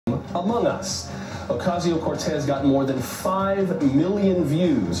show, Among Us. Ocasio-Cortez got more than 5 million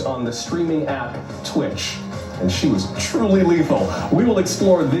views on the streaming app Twitch, and she was truly lethal. We will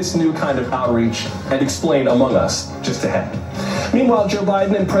explore this new kind of outreach and explain Among Us just ahead. Meanwhile, Joe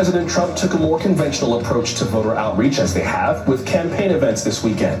Biden and President Trump took a more conventional approach to voter outreach, as they have with campaign events this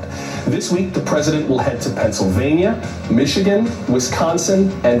weekend. This week, the president will head to Pennsylvania, Michigan,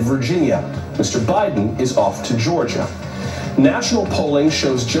 Wisconsin, and Virginia. Mr. Biden is off to Georgia. National polling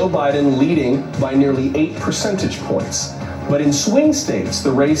shows Joe Biden leading by nearly 8 percentage points. But in swing states,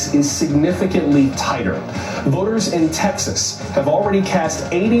 the race is significantly tighter. Voters in Texas have already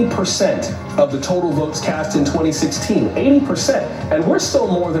cast 80% of the total votes cast in 2016. 80%. And we're still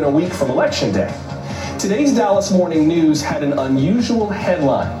more than a week from Election Day. Today's Dallas Morning News had an unusual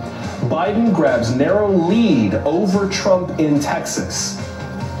headline. Biden grabs narrow lead over Trump in Texas.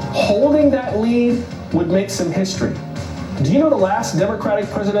 Holding that lead would make some history. Do you know the last Democratic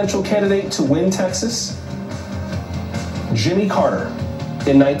presidential candidate to win Texas? Jimmy Carter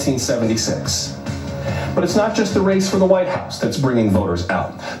in 1976. But it's not just the race for the White House that's bringing voters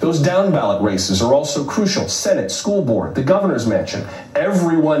out. Those down-ballot races are also crucial. Senate, school board, the governor's mansion,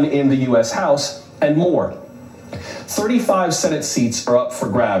 everyone in the U.S. House, and more. 35 Senate seats are up for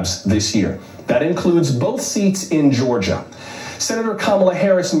grabs this year. That includes both seats in Georgia. Senator Kamala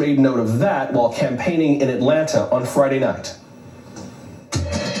Harris made note of that while campaigning in Atlanta on Friday night.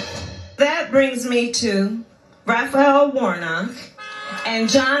 That brings me to Raphael Warnock and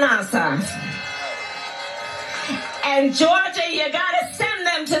Jon Ossoff. And Georgia, you gotta send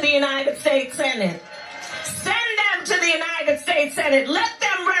them to the United States Senate. Send them to the United States Senate. Let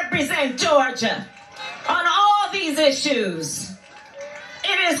them represent Georgia on all these issues.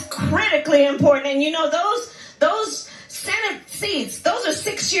 It is critically important. And you know, those Senate seats, those are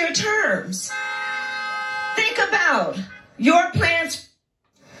 6-year terms. Think about your plans.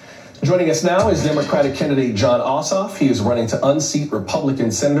 Joining us now is Democratic candidate Jon Ossoff. He is running to unseat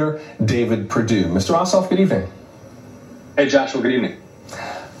Republican Senator David Perdue. Mr. Ossoff, good evening. Hey, Joshua, good evening.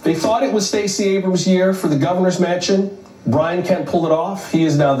 They thought it was Stacey Abrams' year for the governor's mansion. Brian can't pull it off. He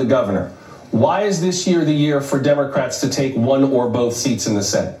is now the governor. Why is this year the year for Democrats to take one or both seats in the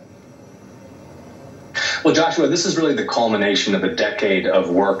Senate? Well, Joshua, this is really the culmination of a decade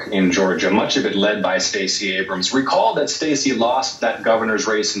of work in Georgia, much of it led by Stacey Abrams. Recall that Stacey lost that governor's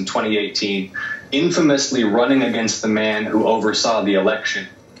race in 2018, infamously running against the man who oversaw the election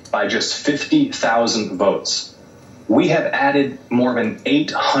by just 50,000 votes. We have added more than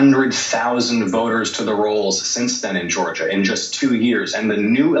 800,000 voters to the rolls since then in Georgia in just 2 years. And the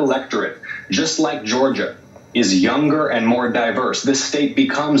new electorate, just like Georgia, is younger and more diverse. This state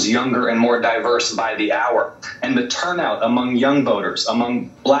becomes younger and more diverse by the hour. And the turnout among young voters, among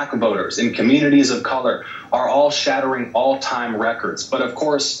black voters, in communities of color are all shattering all-time records. But of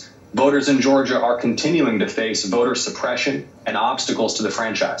course, voters in Georgia are continuing to face voter suppression and obstacles to the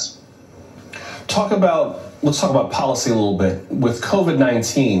franchise. Let's talk about policy a little bit. With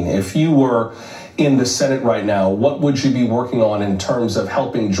COVID-19, if you were in the Senate right now, what would you be working on in terms of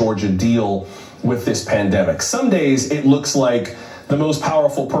helping Georgia deal with this pandemic? Some days it looks like the most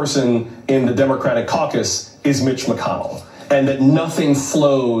powerful person in the Democratic caucus is Mitch McConnell, and that nothing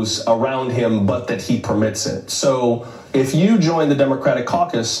flows around him but that he permits it. So if you join the Democratic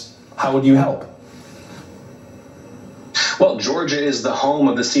caucus, how would you help? Well, Georgia is the home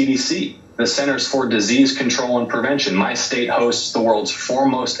of the CDC, the Centers for Disease Control and Prevention. My state hosts the world's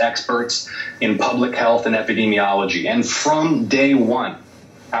foremost experts in public health and epidemiology. And from day one,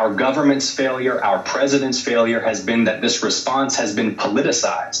 our government's failure, our president's failure has been that this response has been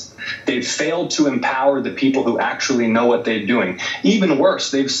politicized. They've failed to empower the people who actually know what they're doing. Even worse,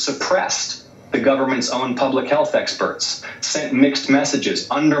 they've suppressed the government's own public health experts, sent mixed messages,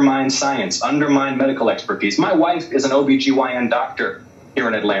 undermined science, undermined medical expertise. My wife is an OBGYN doctor here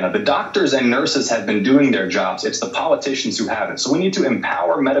in Atlanta. The doctors and nurses have been doing their jobs. It's the politicians who haven't. So we need to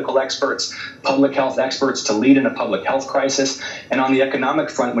empower medical experts, public health experts to lead in a public health crisis. And on the economic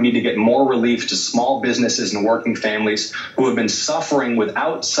front, we need to get more relief to small businesses and working families who have been suffering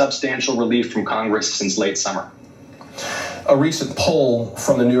without substantial relief from Congress since late summer. A recent poll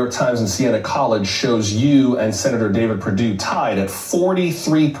from the New York Times and Siena College shows you and Senator David Perdue tied at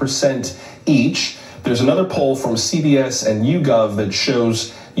 43% each. There's another poll from CBS and YouGov that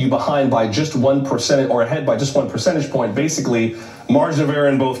shows you behind by just 1% or ahead by just 1 percentage point. Basically, margin of error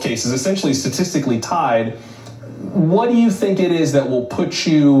in both cases, essentially statistically tied. What do you think it is that will put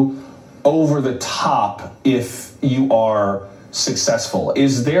you over the top if you are successful?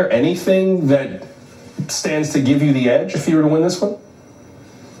 Is there anything that stands to give you the edge if you were to win this one?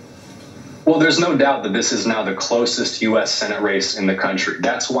 Well, there's no doubt that this is now the closest U.S. Senate race in the country.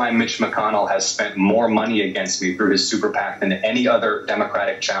 That's why Mitch McConnell has spent more money against me through his super PAC than any other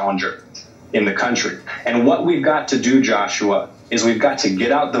Democratic challenger in the country. And what we've got to do, Joshua, is we've got to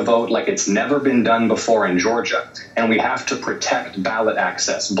get out the vote like it's never been done before in Georgia. And we have to protect ballot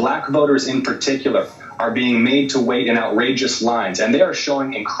access. Black voters in particular are being made to wait in outrageous lines, and they are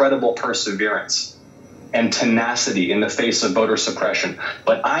showing incredible perseverance and tenacity in the face of voter suppression.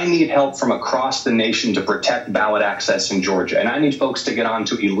 But I need help from across the nation to protect ballot access in Georgia. And I need folks to get on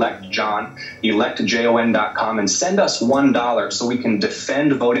to electjon.com and send us $1 so we can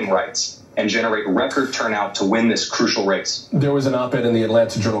defend voting rights and generate record turnout to win this crucial race. There was an op-ed in the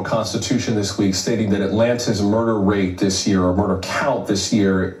Atlanta Journal-Constitution this week stating that Atlanta's murder rate this year, or murder count this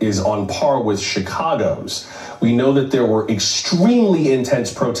year, is on par with Chicago's. We know that there were extremely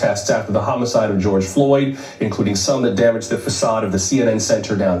intense protests after the homicide of George Floyd, including some that damaged the facade of the CNN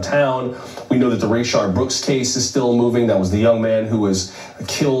Center downtown. We know that the Rayshard Brooks case is still moving. That was the young man who was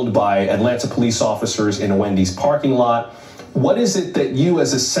killed by Atlanta police officers in a Wendy's parking lot. What is it that you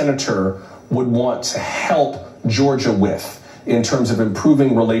as a senator would want to help Georgia with in terms of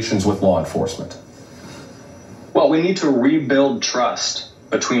improving relations with law enforcement? Well, we need to rebuild trust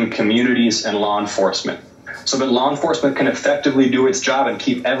between communities and law enforcement so that law enforcement can effectively do its job and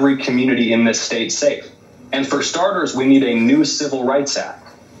keep every community in this state safe. And for starters, we need a new Civil Rights Act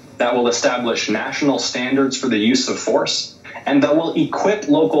that will establish national standards for the use of force and that will equip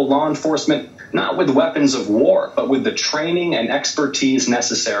local law enforcement not with weapons of war, but with the training and expertise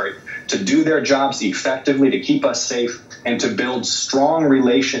necessary to do their jobs effectively, to keep us safe, and to build strong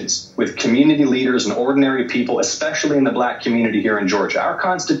relations with community leaders and ordinary people, especially in the Black community here in Georgia. Our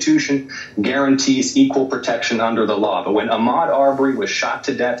Constitution guarantees equal protection under the law, but when Ahmaud Arbery was shot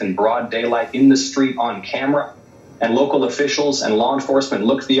to death in broad daylight in the street on camera, and local officials and law enforcement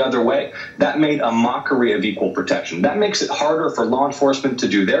looked the other way, that made a mockery of equal protection. That makes it harder for law enforcement to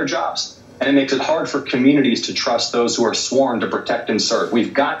do their jobs. And it makes it hard for communities to trust those who are sworn to protect and serve.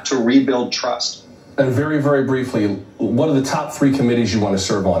 We've got to rebuild trust. And very, very briefly, what are the top 3 committees you want to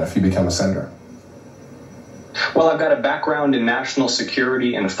serve on if you become a senator? Well, I've got a background in national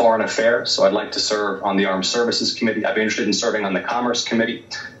security and foreign affairs, so I'd like to serve on the Armed Services Committee. I'd be interested in serving on the Commerce Committee,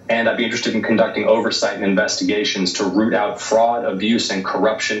 and I'd be interested in conducting oversight and investigations to root out fraud, abuse, and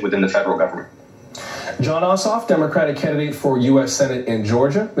corruption within the federal government. Jon Ossoff, Democratic candidate for U.S. Senate in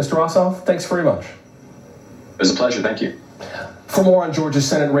Georgia. Mr. Ossoff, thanks very much. It was a pleasure. Thank you. For more on Georgia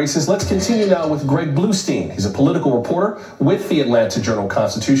Senate races, let's continue now with Greg Bluestein. He's a political reporter with the Atlanta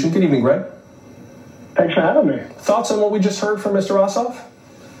Journal-Constitution. Good evening, Greg. Thanks for having me. Thoughts on what we just heard from Mr. Ossoff?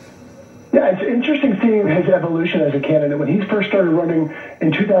 Yeah, it's interesting seeing his evolution as a candidate. When he first started running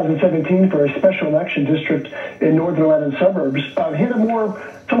in 2017 for a special election district in northern Atlanta suburbs, he had a more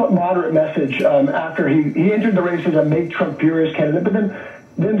somewhat moderate message after he entered the race as a Make Trump Furious candidate, but then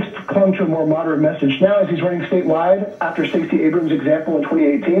clung to a more moderate message. Now, as he's running statewide, after Stacey Abrams' example in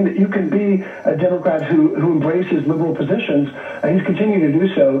 2018, that you can be a Democrat who embraces liberal positions, he's continuing to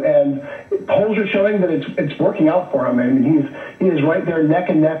do so. And polls are showing that it's working out for him. I mean, he is right there neck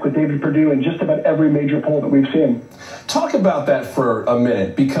and neck with David Perdue in just about every major poll that we've seen. Talk about that for a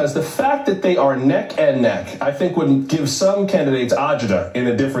minute, because the fact that they are neck and neck, I think would give some candidates agita in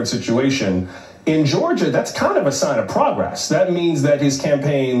a different situation. In Georgia, that's kind of a sign of progress. That means that his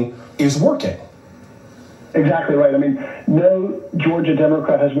campaign is working. Exactly right. I mean, no Georgia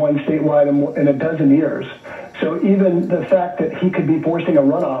Democrat has won statewide in a dozen years. So even the fact that he could be forcing a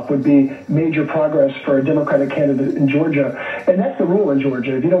runoff would be major progress for a Democratic candidate in Georgia. And that's the rule in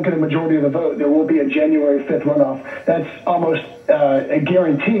Georgia. If you don't get a majority of the vote, there will be a January 5th runoff. That's almost a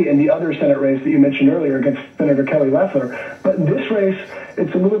guarantee in the other Senate race that you mentioned earlier against Senator Kelly Loeffler. But in this race,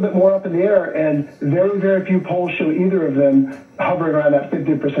 it's a little bit more up in the air, and very, very few polls show either of them hovering around that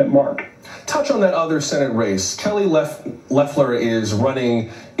 50% mark. Touch on that other Senate race. Kelly Loeffler is running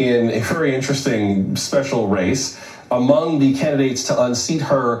in a very interesting special race. Among the candidates to unseat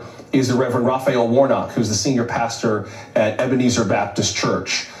her is the Reverend Raphael Warnock, who's the senior pastor at Ebenezer Baptist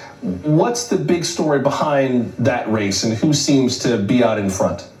Church. What's the big story behind that race, and who seems to be out in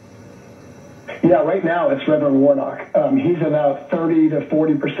front? Yeah, right now it's Reverend Warnock. He's about 30 to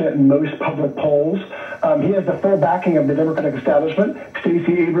 40% in most public polls. He has the full backing of the Democratic establishment.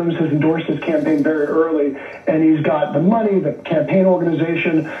 Stacey Abrams has endorsed his campaign very early, and he's got the money, the campaign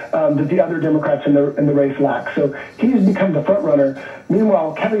organization that the other Democrats in the race lack. So he's become the front runner.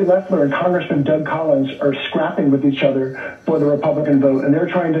 Meanwhile, Kelly Loeffler and Congressman Doug Collins are scrapping with each other for the Republican vote, and they're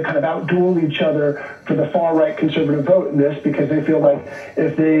trying to kind of outduel each other for the far-right conservative vote in this, because they feel like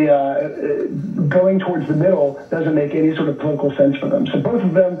if they going towards the middle doesn't make any sort of political sense for them. So both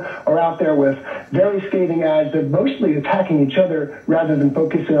of them are out there with very scathing ads. They're mostly attacking each other rather than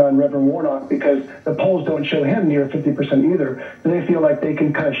focusing on Reverend Warnock, because the polls don't show him near 50% either. So they feel like they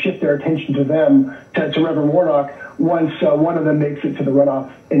can kind of shift their attention to them, to Reverend Warnock, once one of them makes it to the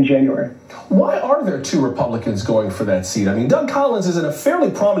runoff in January. Why are there two Republicans going for that seat? I mean, Doug Collins is in a fairly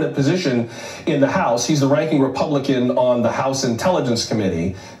prominent position in the House. He's the ranking Republican on the House Intelligence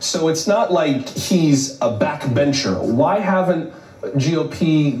Committee. So it's not like he's a backbencher. Why haven't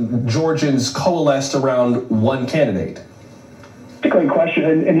GOP Georgians coalesced around one candidate? That's a great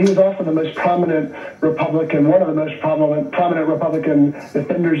question, and he was also the most prominent Republican, one of the most prominent Republican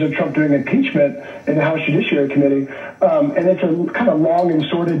defenders of Trump doing impeachment in the House Judiciary Committee. And it's a kind of long and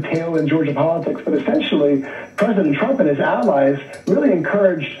sordid tale in Georgia politics, but essentially President Trump and his allies really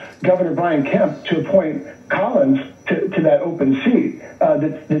encouraged Governor Brian Kemp to appoint Collins to that open seat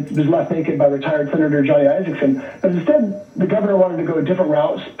that was left vacant by retired Senator Johnny Isakson. But instead, the governor wanted to go a different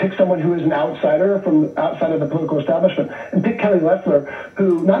route, pick someone who is an outsider from outside of the political establishment, and pick Kelly Loeffler,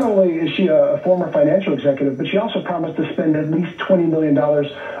 who not only is she a former financial executive, but she also promised to spend at least $20 million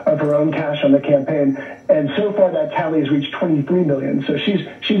of her own cash on the campaign. And so far, that tally has reached $23 million. So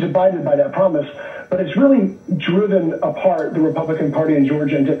she's abided by that promise. But it's really driven apart the Republican Party in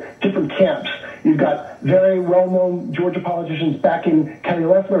Georgia into different camps. You've got very well-known Georgia politicians backing Kelly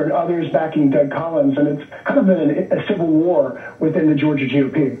Loeffler and others backing Doug Collins, and it's kind of been a civil war within the Georgia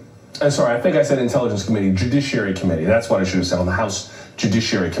GOP. I'm sorry, I think I said Intelligence Committee, Judiciary Committee. That's what I should have said, on the House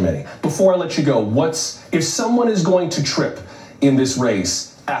Judiciary Committee. Before I let you go, if someone is going to trip in this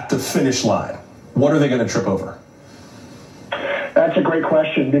race at the finish line, what are they going to trip over? That's a great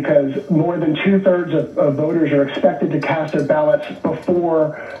question, because more than 2/3 of voters are expected to cast their ballots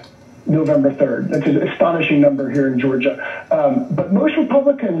before November 3rd. That's an astonishing number here in Georgia. But most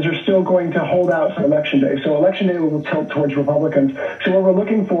Republicans are still going to hold out for Election Day. So Election Day will tilt towards Republicans. So what we're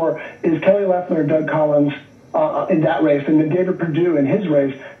looking for is Kelly Loeffler and Doug Collins in that race, and then David Perdue in his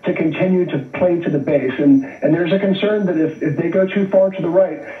race to continue to play to the base. And there's a concern that if they go too far to the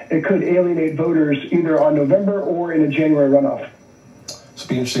right, it could alienate voters either on November or in a January runoff. It'll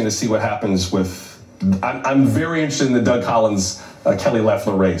be interesting to see what happens with... I'm very interested in the Doug Collins, Kelly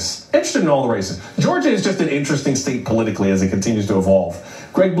Loeffler race. Interested in all the races. Georgia is just an interesting state politically as it continues to evolve.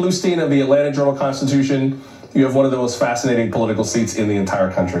 Greg Bluestein of the Atlanta Journal-Constitution, you have one of the most fascinating political seats in the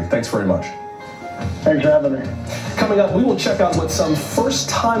entire country. Thanks very much. Thanks for having me. Coming up, we will check out what some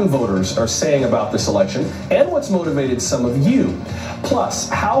first-time voters are saying about this election and what's motivated some of you. Plus,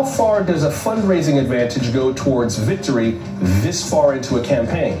 how far does a fundraising advantage go towards victory this far into a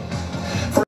campaign?